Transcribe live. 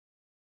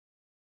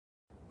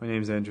My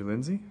name is Andrew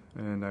Lindsay,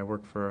 and I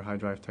work for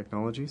HyDrive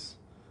Technologies.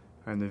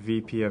 I'm the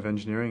VP of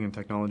Engineering and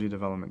Technology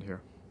Development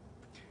here.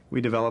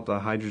 We developed a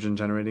hydrogen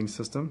generating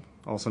system,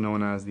 also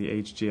known as the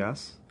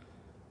HGS,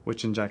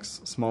 which injects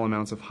small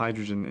amounts of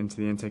hydrogen into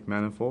the intake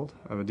manifold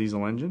of a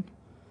diesel engine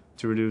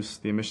to reduce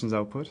the emissions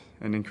output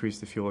and increase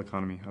the fuel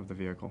economy of the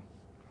vehicle.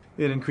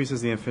 It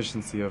increases the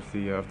efficiency of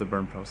the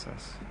burn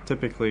process.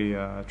 Typically,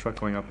 a truck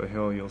going up a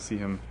hill, you'll see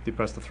him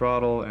depress the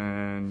throttle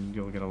and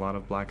you'll get a lot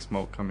of black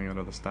smoke coming out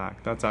of the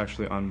stack. That's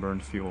actually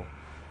unburned fuel.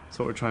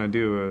 So what we're trying to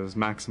do is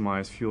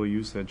maximize fuel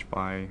usage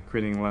by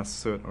creating less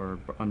soot or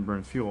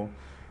unburned fuel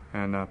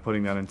and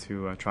putting that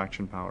into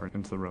traction power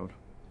into the road.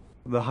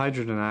 The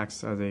hydrogen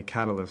acts as a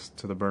catalyst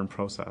to the burn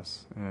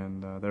process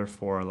and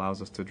therefore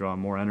allows us to draw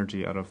more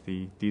energy out of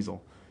the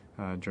diesel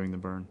during the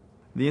burn.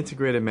 The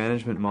integrated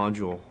management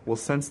module will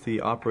sense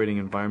the operating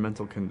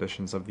environmental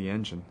conditions of the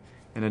engine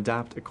and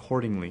adapt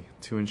accordingly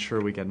to ensure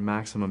we get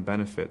maximum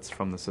benefits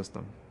from the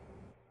system.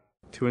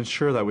 To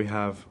ensure that we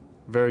have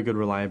very good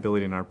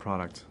reliability in our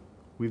product,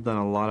 we've done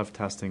a lot of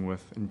testing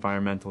with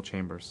environmental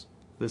chambers.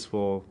 This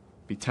will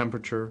be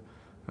temperature,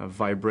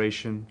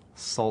 vibration,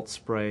 salt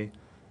spray,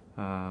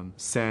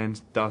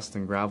 sand, dust,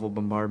 and gravel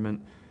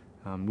bombardment.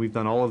 We've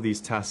done all of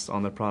these tests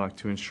on the product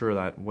to ensure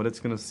that what it's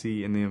going to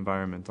see in the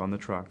environment on the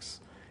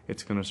trucks,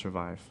 it's going to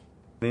survive.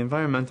 The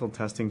environmental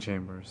testing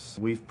chambers,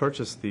 we've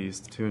purchased these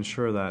to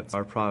ensure that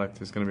our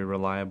product is going to be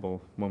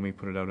reliable when we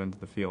put it out into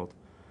the field.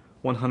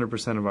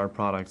 100% of our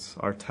products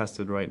are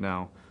tested right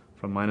now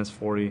from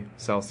 -40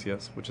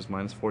 Celsius, which is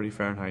 -40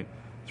 Fahrenheit,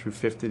 through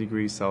 50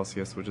 degrees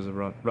Celsius, which is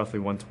roughly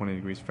 120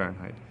 degrees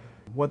Fahrenheit.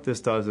 What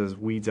this does is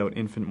weeds out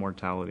infant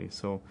mortality.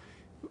 So,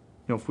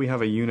 if we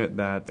have a unit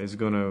that is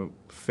going to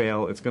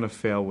fail, it's going to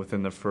fail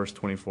within the first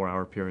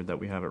 24-hour period that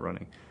we have it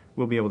running.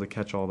 We'll be able to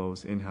catch all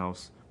those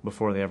in-house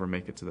before they ever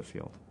make it to the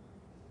field.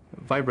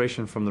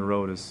 Vibration from the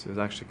road is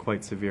actually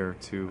quite severe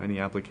to any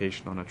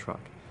application on a truck.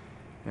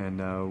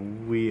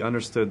 And we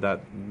understood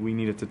that we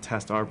needed to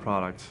test our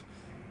product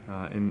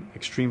in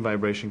extreme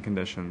vibration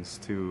conditions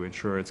to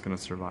ensure it's going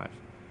to survive.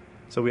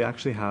 So we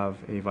actually have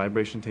a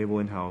vibration table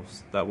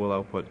in-house that will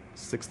output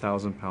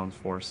 6,000 pounds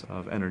force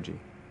of energy.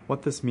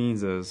 What this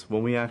means is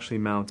when we actually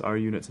mount our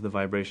unit to the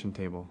vibration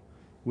table,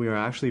 we are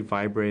actually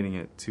vibrating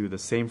it to the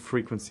same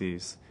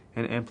frequencies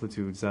and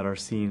amplitudes that are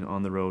seen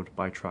on the road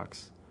by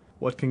trucks.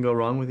 What can go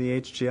wrong with the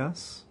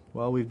HGS?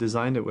 Well, we've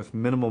designed it with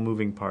minimal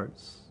moving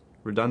parts,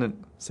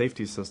 redundant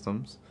safety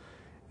systems,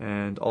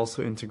 and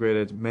also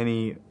integrated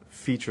many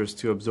features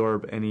to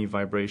absorb any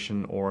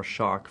vibration or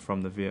shock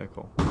from the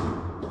vehicle.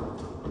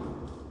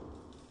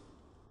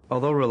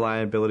 Although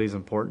reliability is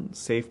important,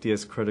 safety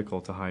is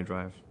critical to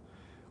HyDrive.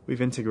 We've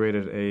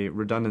integrated a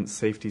redundant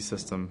safety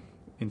system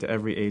into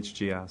every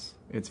HGS.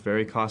 It's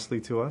very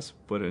costly to us,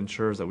 but it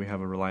ensures that we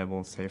have a reliable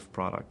and safe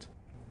product.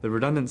 The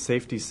redundant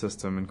safety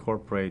system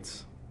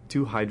incorporates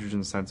 2 hydrogen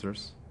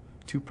sensors,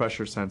 2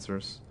 pressure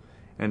sensors,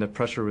 and a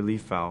pressure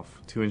relief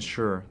valve to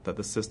ensure that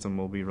the system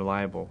will be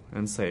reliable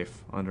and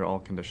safe under all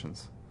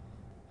conditions.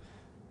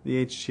 The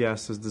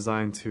HGS is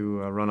designed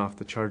to run off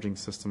the charging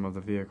system of the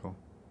vehicle.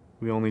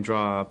 We only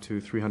draw up to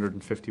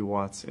 350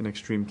 watts in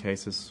extreme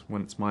cases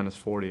when it's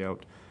 -40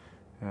 out,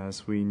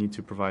 as we need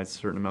to provide a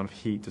certain amount of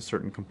heat to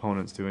certain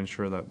components to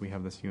ensure that we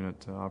have this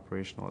unit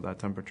operational at that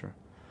temperature.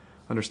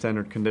 Under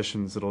standard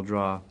conditions, it'll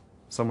draw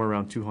somewhere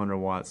around 200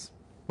 watts,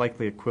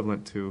 likely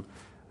equivalent to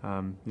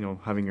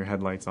having your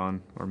headlights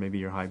on or maybe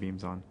your high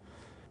beams on.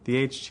 The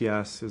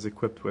HGS is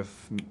equipped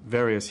with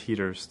various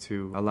heaters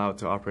to allow it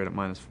to operate at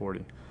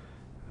 -40.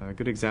 A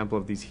good example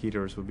of these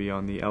heaters would be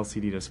on the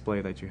LCD display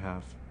that you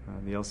have.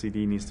 The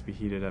LCD needs to be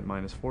heated at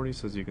 -40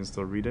 so you can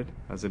still read it,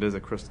 as it is a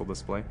crystal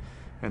display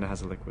and it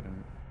has a liquid in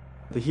it.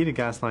 The heated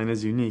gas line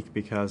is unique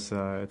because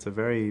it's a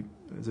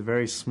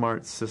very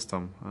smart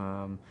system.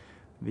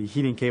 The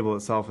heating cable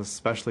itself is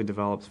specially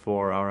developed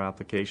for our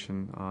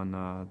application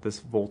on this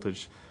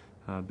voltage,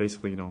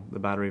 basically the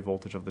battery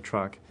voltage of the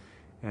truck.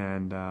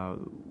 And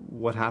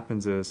what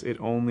happens is it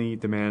only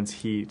demands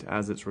heat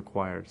as it's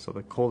required. So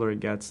the colder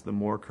it gets, the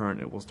more current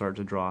it will start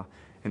to draw,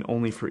 and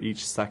only for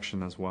each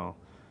section as well.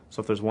 So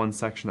if there's one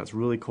section that's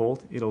really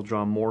cold, it'll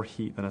draw more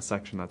heat than a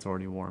section that's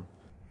already warm.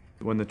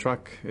 When the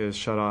truck is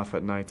shut off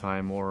at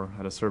nighttime or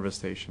at a service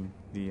station,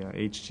 the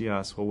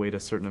HGS will wait a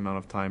certain amount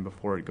of time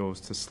before it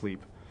goes to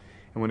sleep.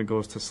 And when it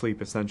goes to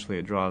sleep, essentially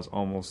it draws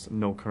almost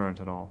no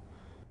current at all.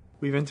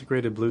 We've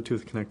integrated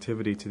Bluetooth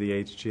connectivity to the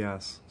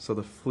HGS, so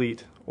the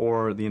fleet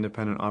or the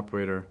independent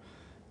operator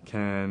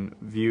can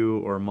view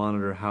or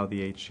monitor how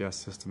the HGS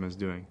system is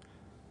doing.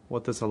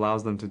 What this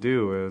allows them to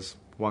do is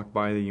walk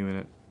by the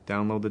unit,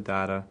 download the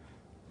data,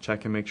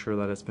 check and make sure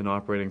that it's been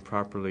operating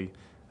properly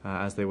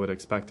as they would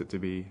expect it to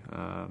be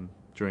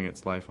during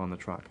its life on the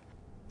truck.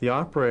 The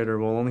operator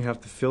will only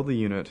have to fill the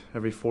unit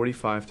every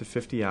 45 to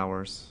 50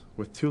 hours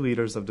with 2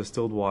 liters of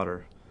distilled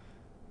water.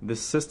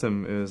 This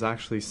system is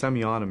actually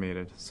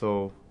semi-automated,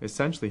 so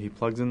essentially he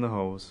plugs in the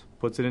hose,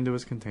 puts it into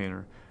his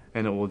container,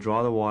 and it will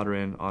draw the water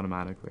in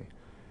automatically.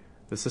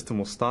 The system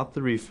will stop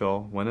the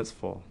refill when it's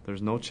full.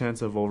 There's no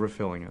chance of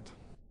overfilling it.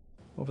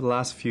 Over the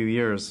last few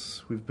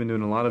years, we've been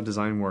doing a lot of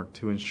design work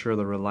to ensure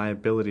the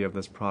reliability of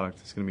this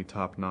product is going to be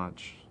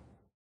top-notch.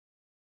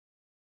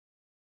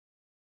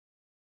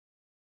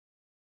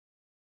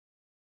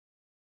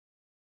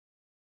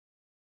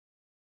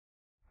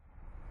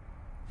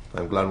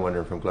 I'm Glenn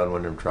Windham from Glenn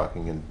Windham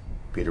Trucking in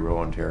Peterborough,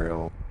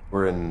 Ontario.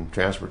 We're in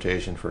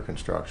transportation for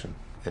construction,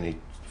 any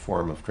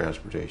form of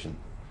transportation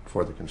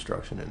for the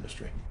construction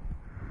industry.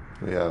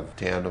 We have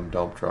tandem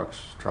dump trucks,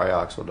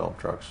 triaxle dump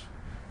trucks,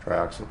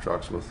 triaxle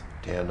trucks with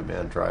tandem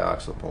and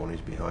triaxle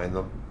ponies behind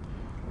them.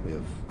 We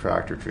have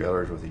tractor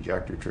trailers with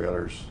ejector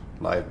trailers,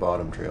 live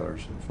bottom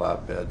trailers, and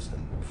flatbeds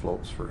and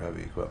floats for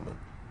heavy equipment.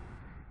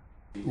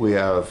 We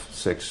have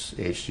 6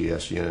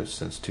 HGS units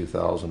since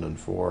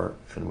 2004,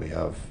 and we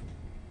have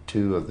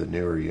 2 of the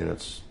newer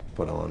units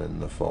put on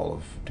in the fall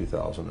of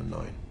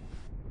 2009.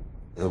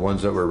 The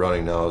ones that we're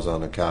running now is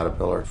on a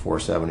Caterpillar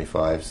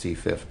 475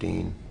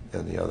 C15,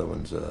 and the other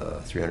one's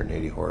a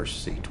 380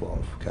 horse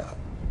C12 Cat.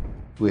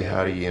 We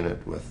had a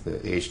unit with the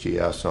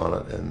HGS on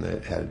it, and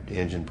it had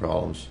engine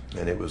problems,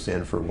 and it was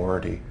in for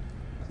warranty.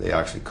 They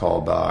actually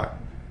called back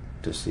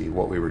to see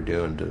what we were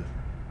doing to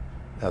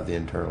have the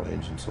internal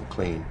engine so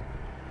clean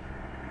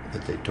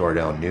that they tore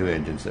down new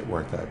engines that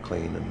weren't that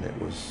clean, and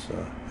it was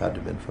had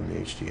to have been from the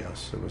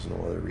HGS. There was no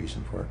other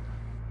reason for it.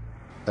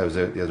 I was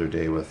out the other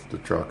day with the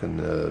truck and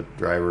the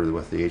driver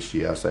with the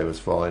HGS. I was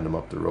following them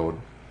up the road,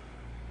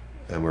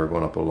 and we were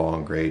going up a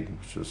long grade,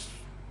 which was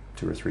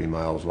 2 or 3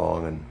 miles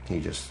long, and he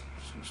just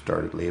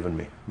started leaving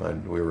me.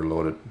 We were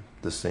loaded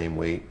the same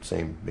weight,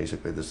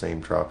 basically the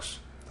same trucks.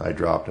 I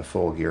dropped a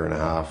full gear and a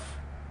half,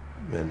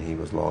 and he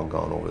was long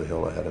gone over the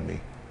hill ahead of me.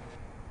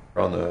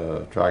 On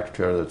the tractor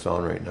trailer that's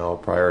on right now,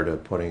 prior to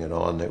putting it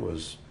on, it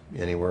was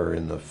anywhere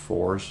in the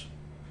 4s,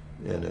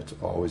 and it's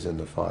always in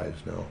the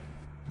 5s now.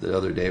 The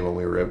other day when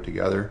we were out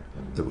together,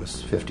 there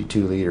was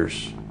 52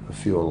 liters of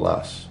fuel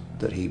less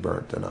that he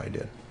burnt than I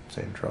did.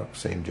 Same truck,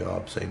 same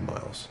job, same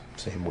miles,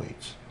 same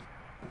weights.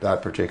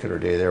 That particular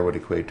day there would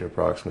equate to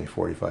approximately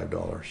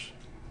 $45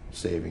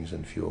 savings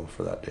in fuel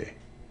for that day.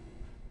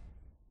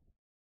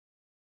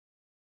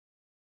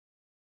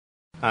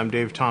 I'm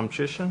Dave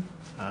Tomchishin.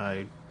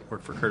 I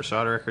work for Curtis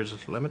Auto Records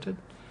Limited.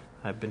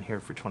 I've been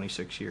here for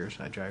 26 years.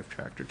 I drive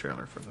tractor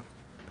trailer for them.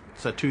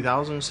 It's a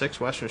 2006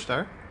 Western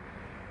Star,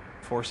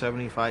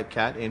 475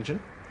 Cat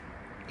engine,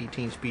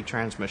 18-speed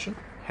transmission,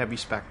 heavy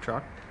spec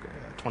truck,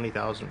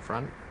 20,000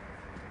 front,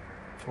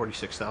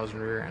 46,000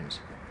 rear ends.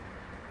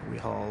 We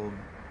haul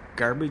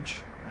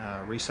garbage,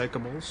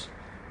 recyclables,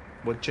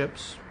 wood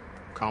chips,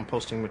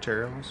 composting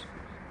materials,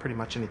 pretty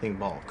much anything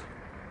bulk.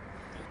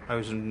 I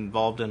was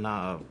involved in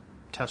a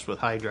test with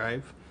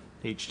HyDrive.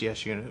 The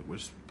HDS unit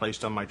was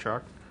placed on my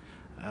truck.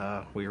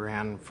 We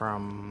ran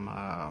from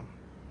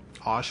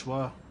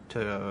Oshawa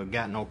to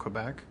Gatineau,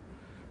 Quebec.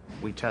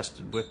 We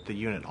tested with the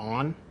unit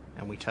on,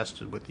 and we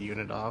tested with the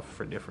unit off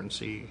for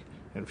differency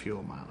in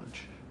fuel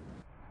mileage.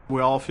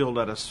 We all fueled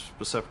at a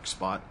specific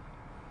spot,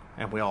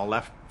 and we all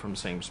left from the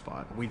same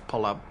spot. We'd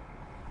pull up,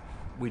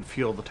 we'd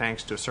fuel the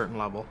tanks to a certain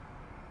level.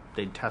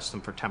 They'd test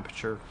them for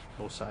temperature,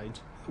 both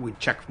sides. We'd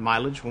check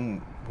mileage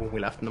when we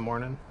left in the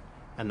morning,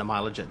 and the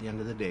mileage at the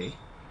end of the day.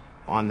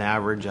 On the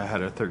average, I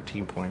had a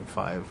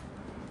 13.5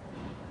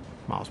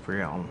 miles per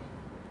gallon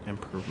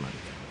improvement.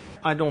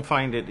 I don't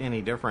find it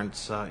any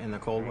difference in the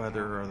cold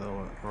weather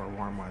or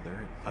warm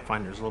weather. I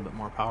find there's a little bit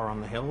more power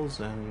on the hills,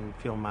 and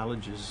fuel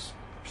mileage is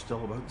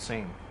still about the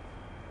same.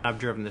 I've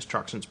driven this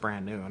truck since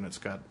brand new, and it's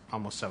got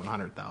almost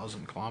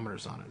 700,000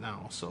 kilometers on it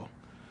now, so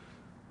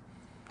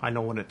I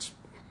know when it's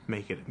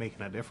making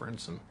a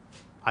difference, and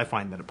I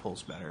find that it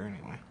pulls better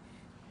anyway.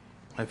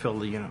 I fill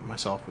the unit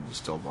myself with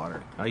distilled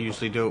water. I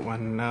usually do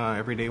it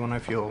every day when I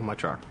fuel my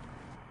truck.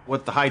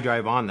 With the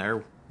HyDrive on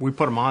there, we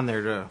put them on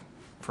there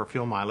for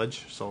fuel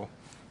mileage, so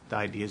the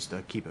idea is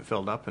to keep it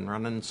filled up and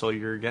running so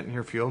you're getting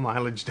your fuel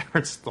mileage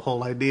difference, the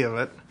whole idea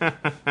of it.